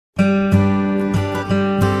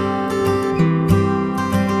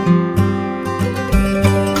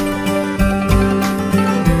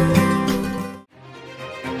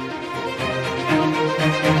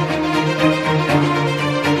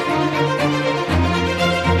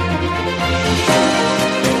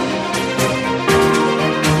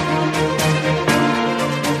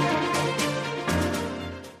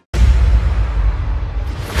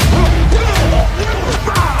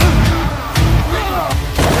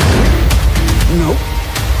Nope.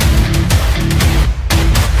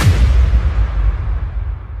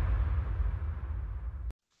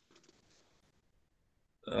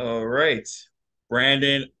 All right.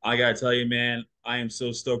 Brandon, I gotta tell you, man, I am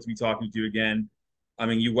so stoked to be talking to you again. I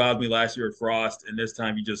mean, you wowed me last year at Frost, and this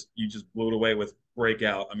time you just blew it away with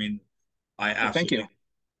Breakout. I mean, I Well, thank you.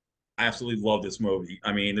 absolutely love this movie.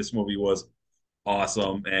 I mean, this movie was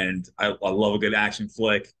awesome, and I love a good action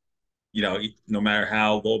flick. No matter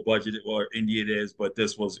how low budget or indie it is, but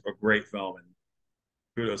this was a great film, and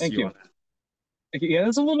kudos to Thank you you. on that. Yeah,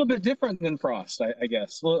 it's a little bit different than Frost, I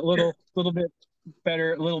guess. Little bit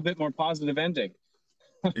better, a little bit more positive ending.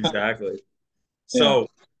 Exactly. Yeah. So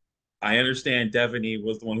I understand Devaney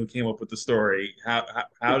was the one who came up with the story.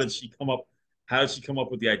 How did she come up? How did she come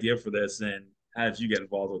up with the idea for this, and how did you get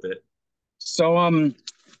involved with it? So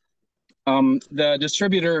the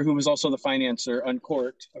distributor who was also the financer,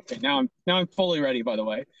 Uncork'd. Okay, now I'm fully ready, by the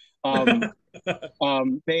way. Um,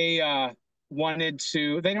 they wanted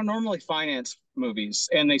to. They don't normally finance movies,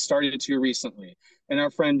 and they started to recently. And our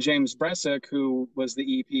friend James Bressick, who was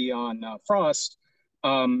the EP on Frost,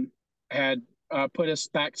 had put us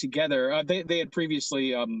back together. They had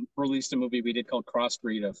previously released a movie we did called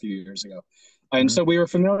Crossbreed a few years ago, and Mhm. so we were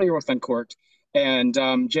familiar with Uncork'd. And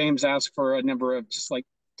James asked for a number of just like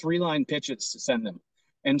three-line pitches to send them.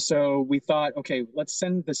 And so we thought, okay, let's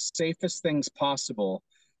send the safest things possible,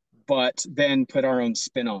 but then put our own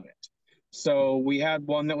spin on it. So we had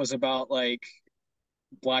one that was about like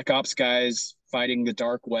Black Ops guys fighting the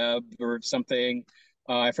dark web or something.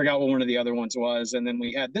 I forgot what one of the other ones was. And then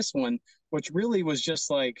we had this one, which really was just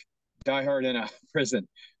like Die Hard in a prison.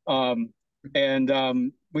 Um, and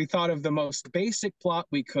we thought of the most basic plot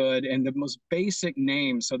we could and the most basic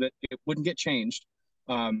name so that it wouldn't get changed.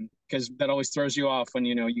 Because that always throws you off when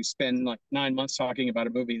you spend like 9 months talking about a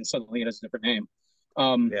movie and suddenly it has a different name.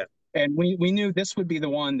 Um, Yeah, and we knew this would be the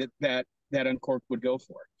one that Uncorked would go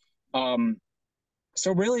for. Um,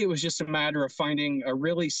 so really, it was just a matter of finding a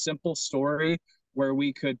really simple story where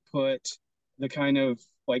we could put the kind of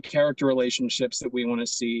like character relationships that we want to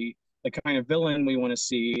see, the kind of villain we want to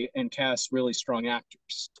see, and cast really strong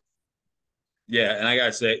actors. yeah, and I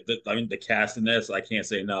gotta say that I mean the cast in this, I can't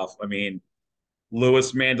say enough. I mean,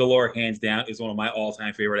 Louis Mandylor, hands down, is one of my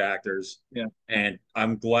all-time favorite actors, Yeah, and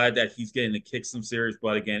I'm glad that he's getting to kick some serious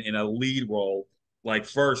butt again in a lead role, like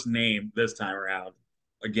first name this time around.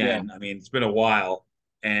 yeah. Again, I mean, it's been a while,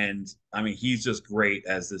 and I mean, he's just great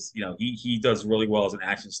as this. He does really well as an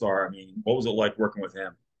action star. I mean, what was it like working with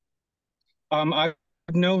him? I've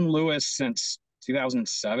known Lewis since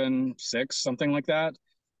 2007, six, something like that.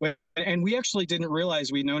 And we actually didn't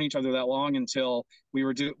realize we'd known each other that long until we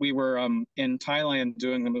were in Thailand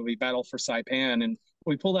doing the movie Battle for Saipan, and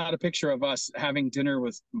we pulled out a picture of us having dinner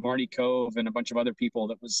with Marty Cove and a bunch of other people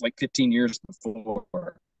that was like 15 years before.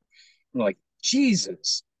 We're like,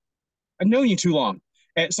 Jesus, I've known you too long.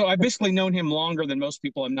 And so I've basically known him longer than most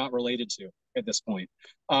people I'm not related to at this point.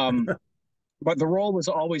 Um, but the role was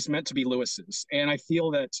always meant to be Lewis's. And I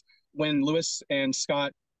feel that when Lewis and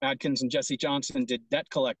Scott Adkins and Jesse Johnson did Debt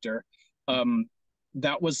Collector, um,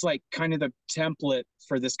 that was like kind of the template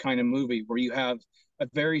for this kind of movie where you have a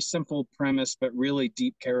very simple premise but really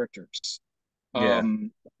deep characters. Yeah.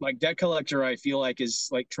 Like Debt Collector, I feel like is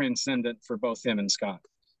like transcendent for both him and Scott.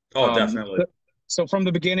 Oh, Um, definitely. so from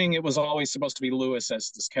the beginning, it was always supposed to be Lewis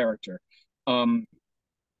as this character. Um,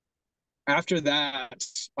 After that,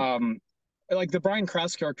 like the Brian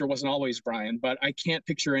Krause character wasn't always Brian, but I can't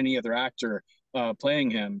picture any other actor playing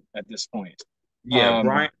him at this point. Yeah,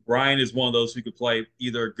 Um, Brian is one of those who could play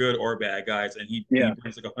either good or bad guys, and he yeah,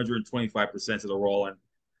 brings like 125% to the role. And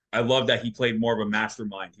I love that he played more of a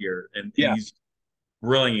mastermind here, and yeah, he's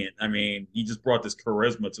brilliant. I mean, he just brought this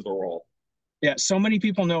charisma to the role. yeah. So many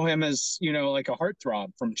people know him as like a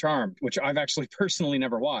heartthrob from Charmed, which I've actually personally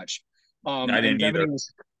never watched. I And didn't either.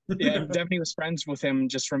 Devaney was friends with him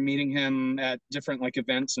just from meeting him at different like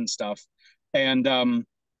events and stuff. And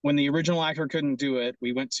when the original actor couldn't do it,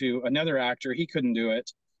 we went to another actor. He couldn't do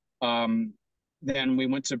it. Um, then we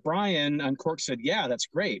went to Brian, and Cork said, "Yeah, that's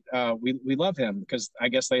great. We love him because I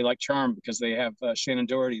guess they like Charm because they have Shannon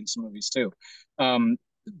Doherty in some movies too."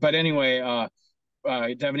 But anyway,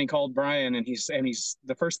 Devaney called Brian, and he's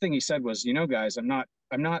the first thing he said was, guys, I'm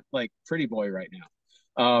not like pretty boy right now."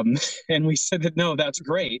 And we said that no, that's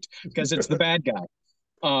great because it's the bad guy.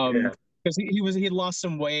 Yeah, Because he had lost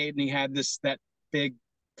some weight and he had that big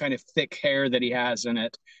kind of thick hair that he has in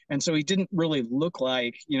it, and so he didn't really look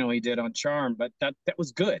like he did on Charm, but that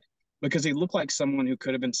was good because he looked like someone who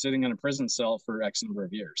could have been sitting in a prison cell for X number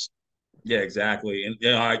of years. yeah, exactly.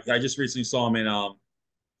 And I just recently saw him in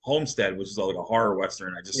Homestead, which is like a horror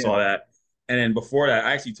western. I just Yeah, saw that, And then before that,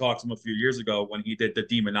 I actually talked to him a few years ago when he did The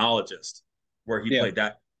Demonologist, where he Yeah, played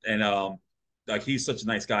that. And like he's such a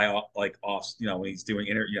nice guy, like off, when he's doing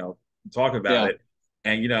talking about yeah, it.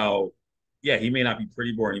 And yeah, he may not be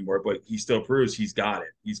pretty boy anymore, but he still proves he's got it.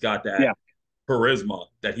 He's got that yeah, charisma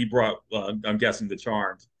that he brought. I'm guessing the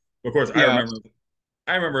Charmed. Of course, I yeah. remember.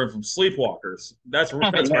 I remember him from Sleepwalkers. That's Yeah,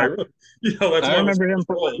 where that's I one of his remember him first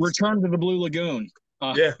from roles. Return to the Blue Lagoon.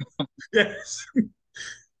 Uh, Yeah, yes.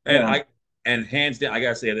 And yeah, I and hands down, I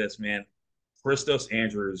gotta say this, man. Kristos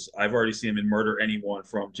Andrews, I've already seen him in Murder Anyone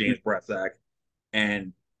from James Bretzak,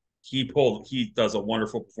 and he does a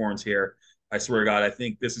wonderful performance here. I swear to God, I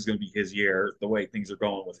think this is going to be his year. The way things are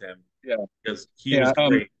going with him, yeah, because he yeah. was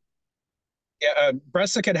great. Yeah.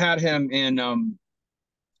 Bresic had him in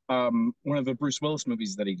one of the Bruce Willis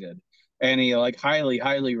movies that he did, and he like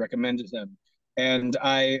highly recommended him. And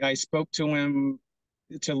I spoke to him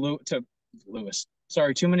to Lewis.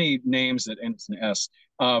 Sorry, too many names that ends in S.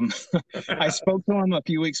 Um, I spoke to him a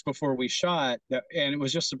few weeks before we shot, and it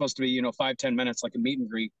was just supposed to be 5-10 minutes, like a meet and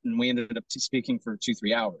greet, and we ended up speaking for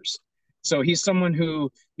 2-3 hours. So he's someone who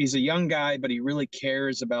he's a young guy, but he really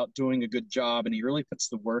cares about doing a good job, and he really puts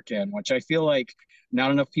the work in, which I feel like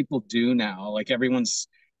not enough people do now. Like everyone's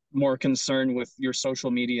more concerned with your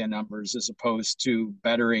social media numbers as opposed to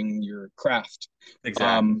bettering your craft.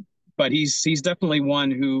 Exactly. But he's definitely one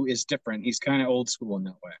who is different. He's kind of old school in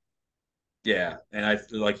that way. Yeah, and I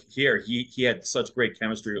feel like here he had such great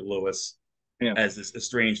chemistry with Lewis Yeah, as this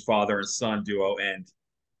estranged father and son duo, and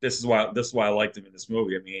this is why I liked him in this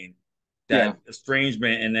movie. I mean, yeah, that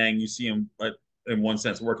estrangement, and then you see him, in one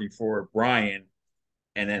sense, working for Brian,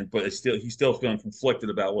 and then but he's still feeling conflicted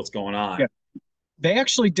about what's going on. yeah. They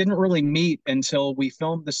actually didn't really meet until we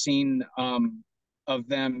filmed the scene of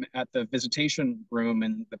them at the visitation room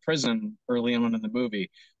in the prison early on in the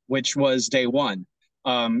movie, which was day one.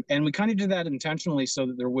 And we kind of did that intentionally so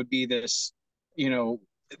that there would be this, you know,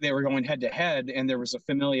 they were going head to head and there was a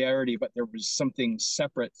familiarity, but there was something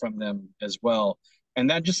separate from them as well. And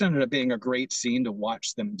that just ended up being a great scene to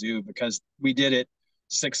watch them do because we did it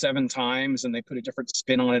 6-7 times and they put a different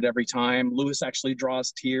spin on it every time. Lewis actually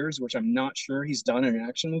draws tears, which I'm not sure he's done in an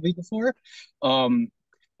action movie before. um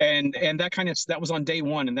and that was on day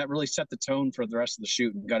one, and that really set the tone for the rest of the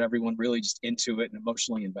shoot and got everyone really just into it and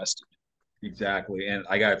emotionally invested. Exactly, and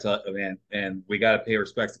I gotta tell you, man, and we gotta pay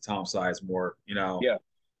respect to Tom Sizemore. Yeah,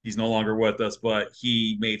 He's no longer with us, but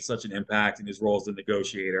he made such an impact in his role as the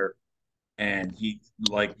negotiator, and he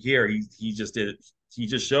like here he just did he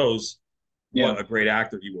just shows yeah. what a great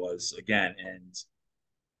actor he was again. And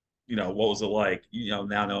what was it like, now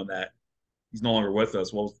knowing that he's no longer with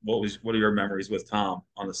us? What are your memories with Tom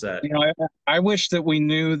on the set? I wish that we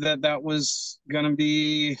knew that that was going to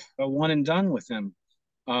be a one and done with him.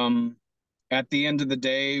 um at the end of the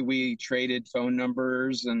day, we traded phone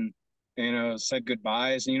numbers and said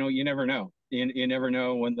goodbyes. And you never know. You never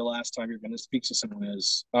know when the last time you're going to speak to someone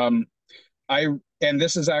is. I and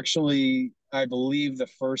this is actually, I believe, the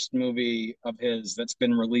first movie of his that's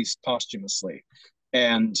been released posthumously.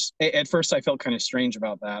 And at first, I felt kind of strange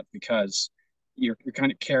about that because you're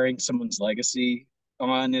kind of carrying someone's legacy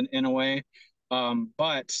on in a way.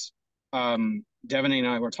 But Devin and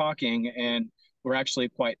I were talking, and we're actually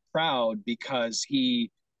quite proud because he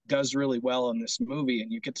does really well in this movie,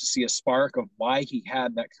 and you get to see a spark of why he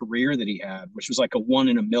had that career that he had, which was like a one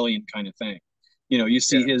in a million kind of thing. You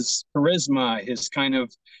see Yeah, his charisma, his kind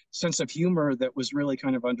of sense of humor that was really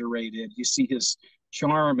kind of underrated. You see his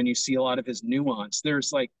charm, and you see a lot of his nuance.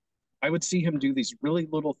 There's like, I would see him do these really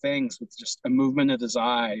little things with just a movement of his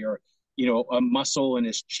eye, or a muscle in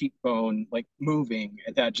his cheekbone like moving,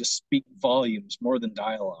 that just speak volumes more than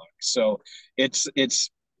dialogue. So it's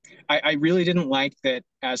I really didn't like that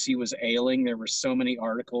as he was ailing, there were so many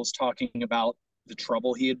articles talking about the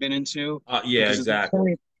trouble he had been into, yeah, because at the exactly.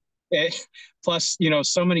 point plus,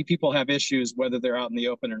 so many people have issues whether they're out in the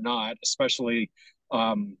open or not, especially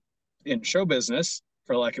um, in show business,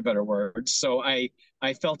 for lack of better words. So I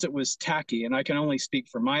felt it was tacky, and I can only speak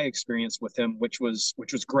from my experience with him, which was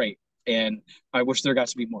great, and I wish there got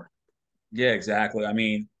to be more. Yeah, exactly. I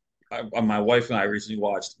mean, my wife and I recently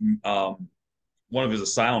watched one of his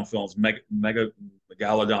asylum films, Mega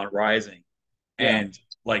Megalodon Rising, Yeah. and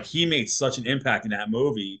like he made such an impact in that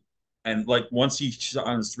movie. And like once he shot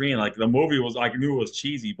on the screen, like the movie was, I knew it was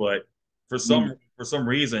cheesy, but Mm. for some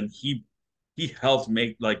reason he helped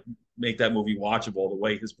make that movie watchable the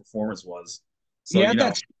way his performance was. He So had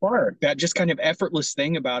that spark, that just kind of effortless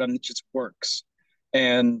thing about him that just works.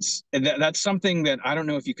 And that's something that I don't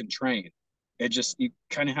know if you can train. It just, you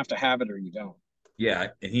kind of have to have it or you don't. yeah,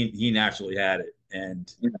 and he naturally had it.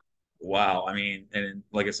 And Yeah. wow. I mean, and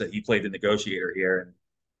like I said, he played the negotiator here,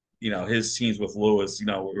 and his scenes with Lewis,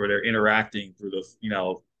 where they're interacting through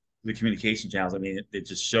the communication channels. I mean, it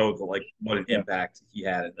just showed like what an Yeah. impact he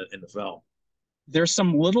had in the film. There's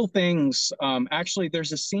some little things. Actually,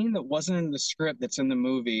 there's a scene that wasn't in the script that's in the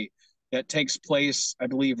movie that takes place, I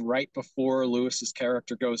believe, right before Lewis's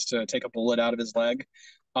character goes to take a bullet out of his leg.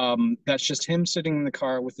 That's just him sitting in the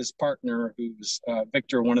car with his partner, who's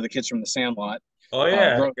Victor, one of the kids from The Sandlot. Oh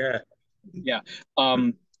yeah, Bro, yeah, yeah.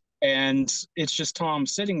 Um, and it's just Tom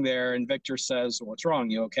sitting there, and Victor says, "What's wrong?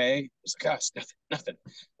 You okay?" He's like, "Gosh, nothing, nothing."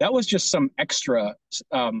 That was just some extra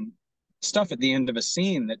um, stuff at the end of a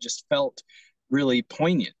scene that just felt really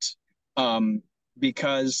poignant. Um,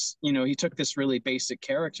 because he took this really basic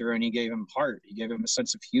character and he gave him heart, he gave him a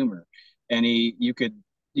sense of humor, and you could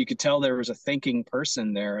tell there was a thinking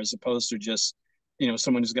person there as opposed to just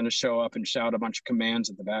someone who's going to show up and shout a bunch of commands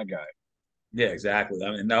at the bad guy. yeah, exactly.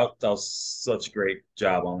 I mean, that was such a great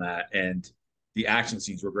job on that, and the action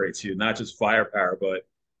scenes were great too. Not just firepower, but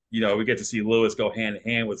we get to see Lewis go hand in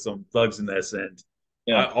hand with some thugs in this, and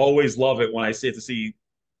Yeah. I always love it when I get to see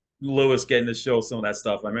Lewis getting to show some of that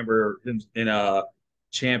stuff. I remember him in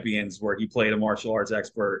Champions where he played a martial arts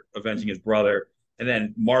expert avenging his brother, and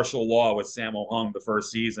then Martial Law with Sammo Hung the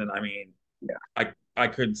first season. I mean, Yeah. I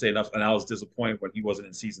couldn't say enough, and I was disappointed when he wasn't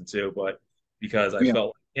in season two, but because I Yeah.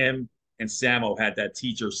 felt like him and Sammo had that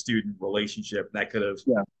teacher student relationship that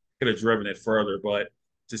Yeah. could have driven it further. But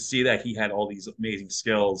to see that he had all these amazing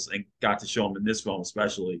skills and got to show them in this film,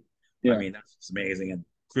 especially, I Yeah. mean, that's just amazing. And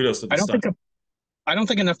kudos to the I don't think stunt. I don't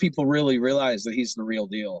think enough people really realize that he's the real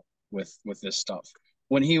deal with this stuff.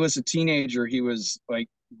 When he was a teenager, he was like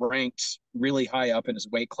ranked really high up in his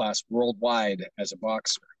weight class worldwide as a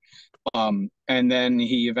boxer. And then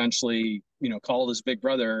he eventually, called his big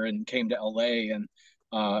brother and came to LA and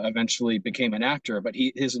eventually became an actor. But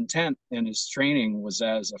his intent and his training was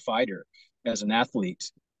as a fighter, as an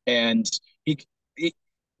athlete. And he, he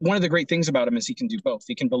one of the great things about him is he can do both.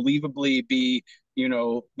 He can believably be,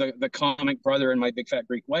 the comic brother in My Big Fat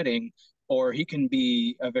Greek Wedding, or he can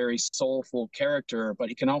be a very soulful character, but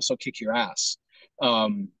he can also kick your ass.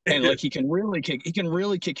 And like he can really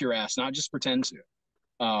kick your ass, not just pretend to.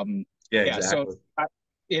 Yeah, Yeah, so exactly.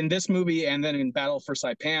 in this movie and then in Battle for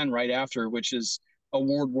Saipan right after, which is a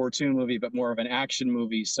World War II movie, but more of an action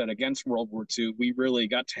movie set against World War II, we really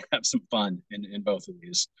got to have some fun in both of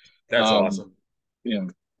these. That's Um, awesome. yeah,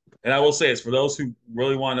 And I will say this for those who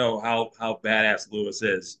really want to know how badass Lewis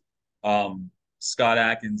is, um, Scott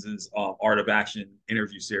Adkins' Art of Action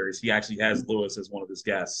interview series, he actually has Lewis as one of his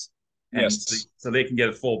guests, and yes, so they can get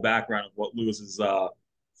a full background of what Lewis's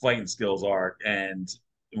fighting skills are. And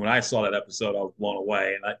when I saw that episode, I was blown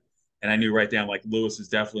away, and I knew right then like Lewis is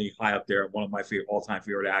definitely high up there, one of my favorite all-time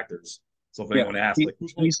favorite actors. So if yeah. anyone asks, He, like,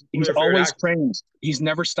 who's one he's of he's your favorite always actors? trained. He's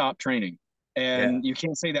never stopped training, Yeah, and you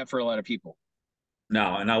can't say that for a lot of people.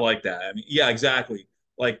 no, and I like that. I mean, yeah, exactly.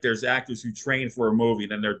 Like there's actors who train for a movie,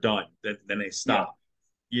 then they're done, then they Yeah, stop,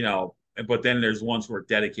 But then there's ones who are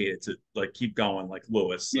dedicated to like keep going, like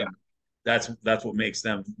Lewis, yeah, and that's what makes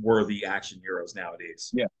them worthy action heroes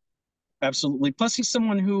nowadays. yeah, absolutely. Plus, he's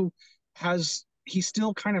someone who he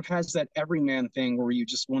still kind of has that everyman thing where you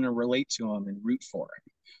just want to relate to him and root for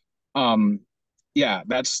him. Yeah,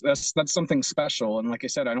 that's something special. And like I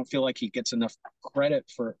said, I don't feel like he gets enough credit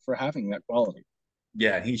for having that quality.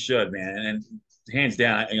 Yeah, he should, man, and hands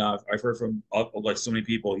down, I've heard from like so many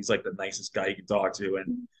people, he's like the nicest guy you can talk to,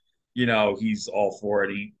 and he's all for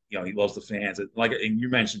it. He loves the fans. And you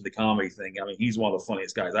mentioned the comedy thing. I mean, he's one of the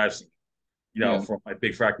funniest guys I've seen. Yeah, From my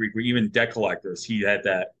Big Fat Greek, even Debt Collectors, he had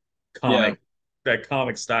yeah, comic, that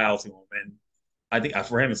comic style to him, and I think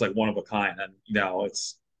for him it's like one of a kind. And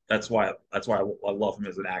it's that's why I love him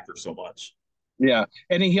as an actor so much. yeah.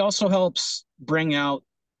 And he also helps bring out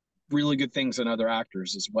really good things in other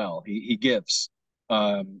actors as well. He gives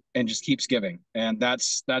and just keeps giving, and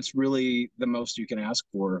that's really the most you can ask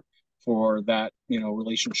for that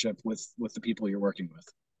relationship with the people you're working with.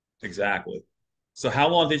 Exactly. So, how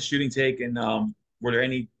long did shooting take, and were there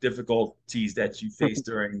any difficulties that you faced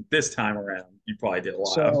during this time around? You probably did a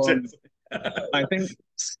lot. I'm So just, I think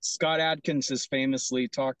Scott Adkins has famously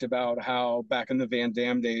talked about how back in the Van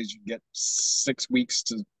Damme days, you get 6 weeks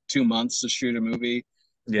to 2 months to shoot a movie,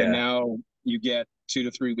 and yeah, now you get 2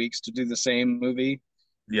 to 3 weeks to do the same movie.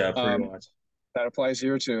 yeah, pretty Um, much. that applies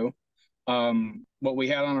here too. What we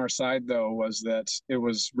had on our side though was that it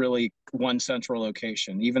was really one central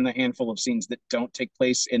location. Even the handful of scenes that don't take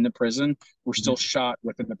place in the prison were still Mhm. shot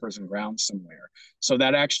within the prison grounds somewhere. So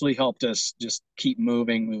that actually helped us just keep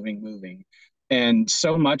moving, moving, moving. And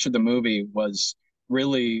so much of the movie was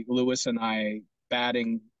really Lewis and I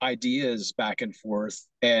batting ideas back and forth,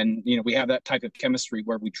 and we have that type of chemistry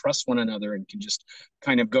where we trust one another and can just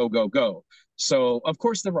kind of go. So of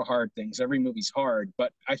course there were hard things. Every movie's hard,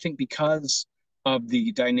 but I think because of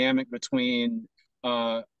the dynamic between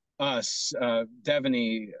us,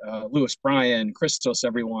 Devaney, Louis, Brian, Kristos,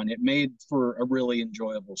 everyone, it made for a really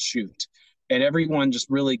enjoyable shoot. And everyone just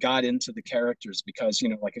really got into the characters because,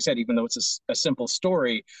 like I said, even though it's a simple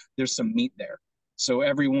story, there's some meat there. So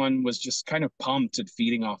everyone was just kind of pumped and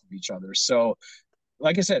feeding off of each other. So,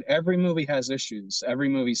 like I said, every movie has issues. Every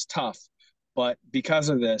movie's tough, but because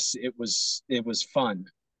of this, it was fun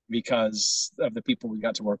because of the people we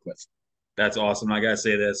got to work with. That's awesome. I gotta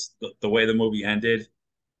say this: the way the movie ended,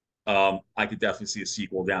 I could definitely see a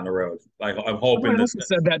sequel down the road. I'm hoping Someone that else has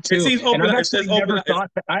said that it too, seems and open. I've It says actually open. never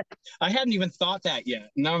thought that. I hadn't even thought that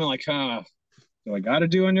yet. Now I'm like, do I got to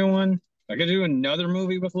do a new one? I got to do another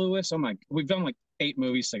movie with Louis. Oh my, we've done like 8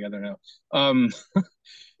 movies together now. Um,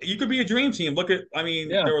 You could be a dream team. Look at, I mean,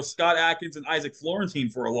 yeah, there was Scott Adkins and Isaac Florentine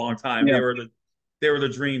for a long time. yeah, They were the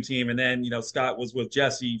dream team, and then Scott was with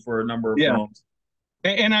Jesse for a number of yeah. films.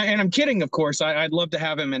 And I'm kidding, of course. I'd love to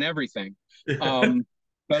have him in everything. Um,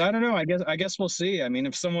 but I don't know. I guess we'll see. I mean,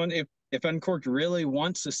 if Uncork'd really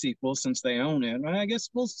wants a sequel since they own it, I guess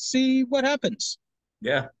we'll see what happens.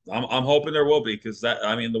 Yeah, I'm hoping there will be because that,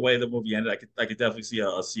 I mean, the way the movie ended, I could definitely see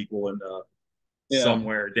a sequel and Yeah.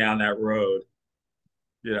 somewhere down that road.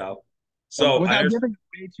 You know, so I Without just giving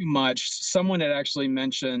away too much, someone had actually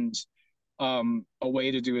mentioned a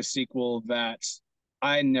way to do a sequel that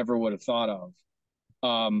I never would have thought of.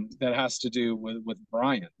 That has to do with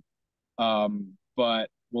Brian. But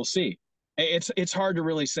we'll see. It's hard to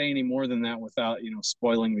really say any more than that without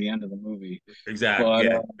spoiling the end of the movie. exactly, But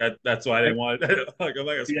yeah, that's why I didn't want it. Like I'm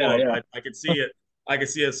not gonna yeah, spoil it, yeah, but I could see it. I could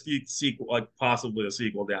see a sequel, like possibly a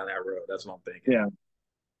sequel down that road. That's what I'm thinking. yeah.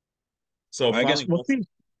 So I guess finally, we'll see.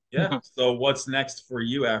 yeah. So what's next for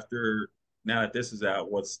you after now that this is out?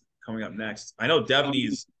 What's coming up next? I know Um,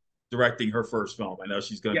 Devaney's directing her first film. I know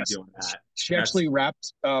she's going to be yes, doing that. she That's actually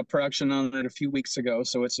wrapped production on it a few weeks ago,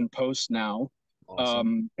 so it's in post now.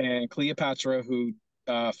 awesome. And Cleopatra, who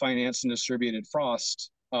financed and distributed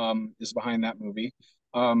Frost, is behind that movie.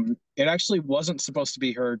 It actually wasn't supposed to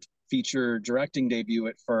be her feature directing debut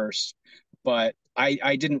at first, but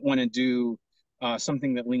I didn't want to do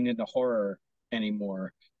something that leaned into horror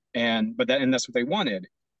anymore, and that's what they wanted.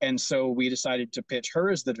 And so we decided to pitch her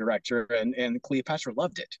as the director, and Cleopatra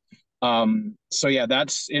loved it. So yeah,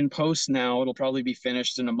 that's in post now. It'll probably be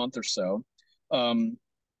finished in a month or so. Um,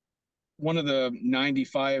 one of the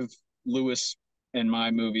 95 Louis and my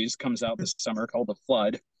movies comes out this summer called The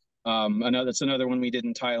Flood. That's another one we did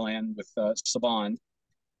in Thailand with Saban.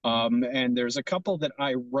 And there's a couple that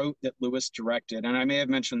I wrote that Louis directed, and I may have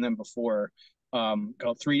mentioned them before.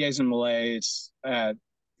 Called 3 Days in Malay.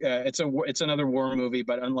 It's another war movie,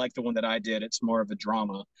 but unlike the one that I did, it's more of a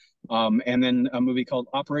drama. And then a movie called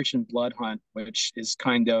Operation Blood Hunt, which is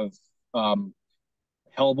kind of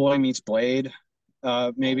Hellboy meets Blade,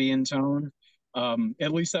 maybe in tone.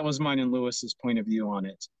 At least that was mine and Lewis's point of view on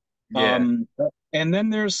it. Yeah. Um, and then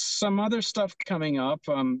there's some other stuff coming up.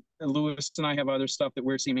 Lewis and I have other stuff that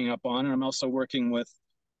we're teaming up on, and I'm also working with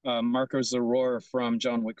Marco Zaror from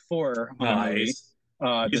John Wick 4 on a movie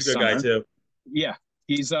Nice. He's this a good guy summer. too. Yeah,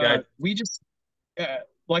 he's Yeah. we just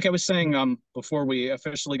like I was saying before we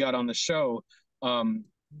officially got on the show. Um,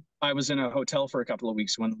 I was in a hotel for a couple of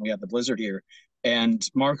weeks when we had the blizzard here, and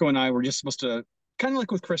Marco and I were just supposed to kind of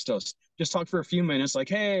like with Kristos, just talk for a few minutes, like,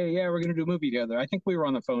 hey, yeah, we're gonna do a movie together. I think we were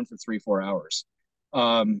on the phone for 3-4 hours.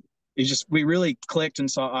 It's just we really clicked and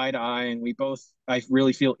saw eye to eye, and I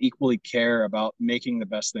really feel equally care about making the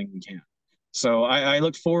best thing we can. So I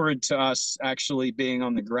look forward to us actually being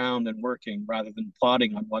on the ground and working rather than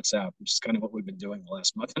plotting on WhatsApp, which is kind of what we've been doing the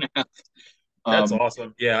last month and a half. That's Um,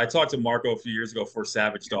 awesome. Yeah, I talked to Marco a few years ago for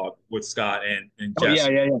Savage Dog with Scott and oh yeah,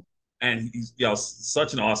 Jesse, yeah, yeah, and he's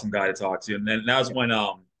such an awesome guy to talk to. And then that was when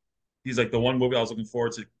he's like the one movie I was looking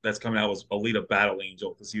forward to that's coming out was Alita Battle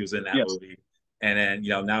Angel because he was in that yes, movie. And then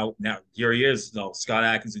now here he is, Scott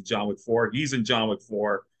Adkins in John Wick 4. He's in John Wick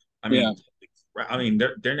 4. I yeah. mean,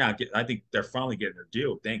 they're not getting. I think they're finally getting their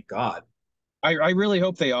due. Thank God. I really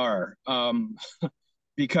hope they are,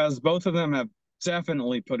 because both of them have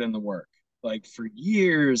definitely put in the work, like for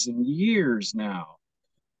years and years now.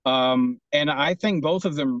 And I think both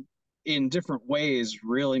of them, in different ways,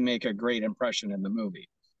 really make a great impression in the movie.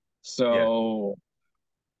 Yeah, So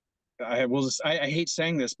I will just, I hate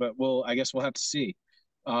saying this, but I guess we'll have to see.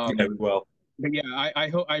 yeah, Um, well, but yeah,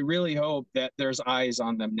 I really hope that there's eyes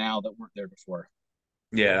on them now that weren't there before.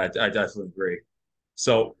 yeah, I definitely agree.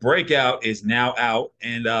 So Breakout is now out,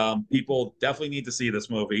 and people definitely need to see this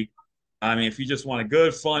movie. I mean, if you just want a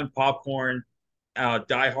good, fun popcorn,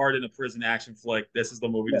 die hard in a prison action flick, this is the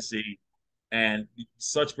movie Yeah. to see. And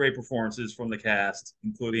such great performances from the cast,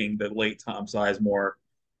 including the late Tom Sizemore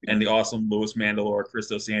Yeah. and the awesome Louis Mandylor,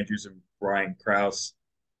 Kristos Andrews, and Brian Krause.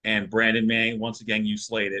 And Brandon, man, once again, you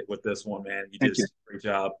slayed it with this one, man. You did Thank you. a great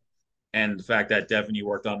job. And the fact that Devin, you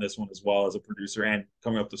worked on this one as well as a producer and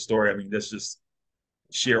coming up with the story, I mean, this just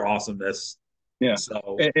sheer awesomeness. Yeah.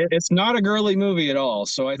 So It's not a girly movie at all.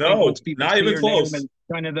 So I think once no, people not see even your name close. and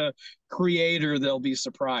kind of the creator, they'll be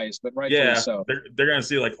surprised, but rightfully Yeah, so. they're gonna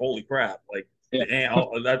see like holy crap, like Yeah.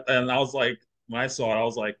 and I was like when I saw it, I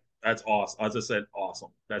was like that's awesome. I just said awesome.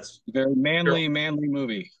 That's Very manly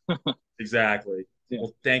movie. exactly. Yeah.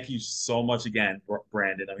 Well, thank you so much again,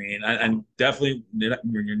 Brandon. I mean, and definitely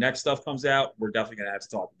when your next stuff comes out, we're definitely gonna have to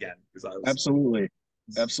talk again because I was Absolutely.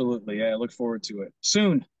 Absolutely. Yeah, I look forward to it.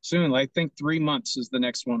 Soon. Soon. I think 3 months is the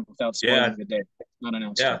next one without yeah, spoiling the day. It's not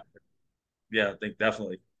announced yeah, yet. yeah. I think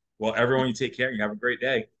definitely. Well, everyone, you take care. You have a great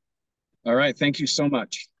day. All right. Thank you so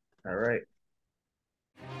much. All right.